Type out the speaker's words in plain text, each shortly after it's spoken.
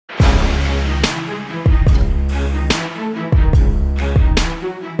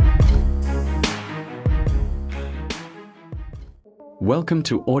Welcome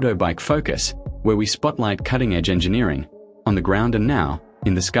to Autobike Focus, where we spotlight cutting-edge engineering, on the ground and now,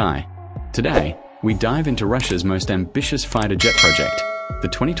 in the sky. Today, we dive into Russia's most ambitious fighter jet project, the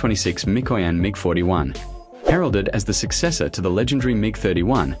 2026 Mikoyan MiG-41. Heralded as the successor to the legendary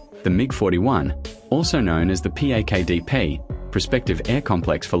MiG-31, the MiG-41, also known as the PAKDP, Prospective Air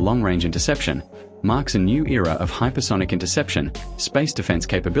Complex for Long-Range Interception, marks a new era of hypersonic interception, space defense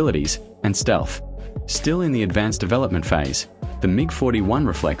capabilities, and stealth. Still in the advanced development phase, the MiG-41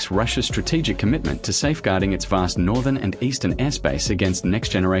 reflects Russia's strategic commitment to safeguarding its vast northern and eastern airspace against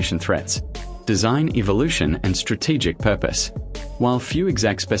next-generation threats. Design evolution and strategic purpose. While few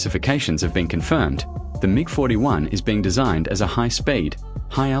exact specifications have been confirmed, the MiG-41 is being designed as a high-speed,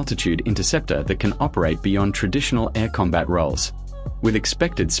 high-altitude interceptor that can operate beyond traditional air combat roles, with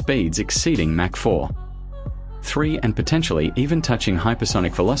expected speeds exceeding Mach 4.3 and potentially even touching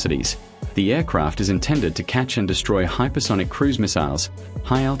hypersonic velocities. The aircraft is intended to catch and destroy hypersonic cruise missiles,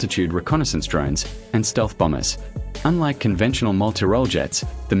 high-altitude reconnaissance drones, and stealth bombers. Unlike conventional multi-role jets,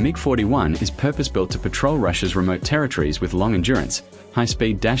 the MiG-41 is purpose-built to patrol Russia's remote territories with long endurance,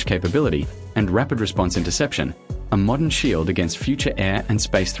 high-speed dash capability, and rapid response interception, a modern shield against future air and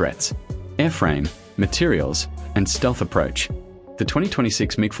space threats. Airframe, materials, and stealth approach. The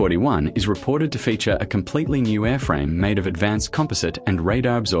 2026 MiG-41 is reported to feature a completely new airframe made of advanced composite and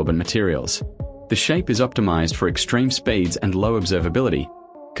radar-absorbent materials. The shape is optimized for extreme speeds and low observability,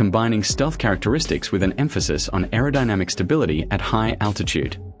 combining stealth characteristics with an emphasis on aerodynamic stability at high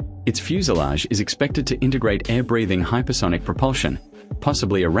altitude. Its fuselage is expected to integrate air-breathing hypersonic propulsion,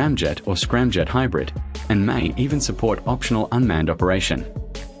 possibly a ramjet or scramjet hybrid, and may even support optional unmanned operation.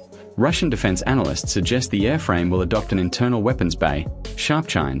 Russian defense analysts suggest the airframe will adopt an internal weapons bay, sharp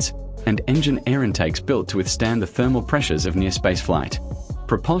chines, and engine air intakes built to withstand the thermal pressures of near-space flight.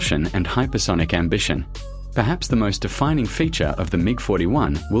 Propulsion and hypersonic ambition. Perhaps the most defining feature of the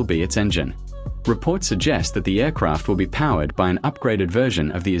MiG-41 will be its engine. Reports suggest that the aircraft will be powered by an upgraded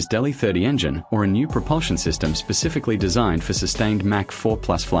version of the ISDELI-30 engine or a new propulsion system specifically designed for sustained Mach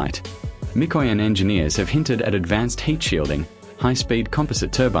 4+ flight. Mikoyan engineers have hinted at advanced heat shielding, high-speed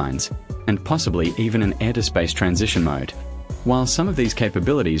composite turbines, and possibly even an air-to-space transition mode. While some of these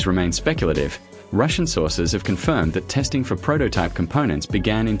capabilities remain speculative, Russian sources have confirmed that testing for prototype components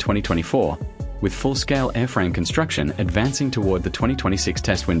began in 2024, with full-scale airframe construction advancing toward the 2026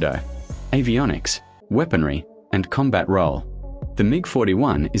 test window. Avionics, weaponry, and combat role. The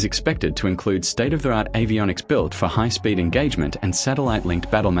MiG-41 is expected to include state-of-the-art avionics built for high-speed engagement and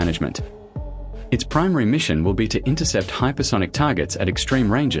satellite-linked battle management. Its primary mission will be to intercept hypersonic targets at extreme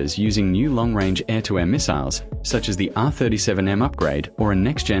ranges using new long-range air-to-air missiles, such as the R-37M upgrade or a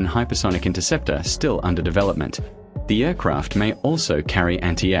next-gen hypersonic interceptor still under development. The aircraft may also carry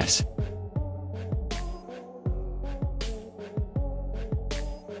anti-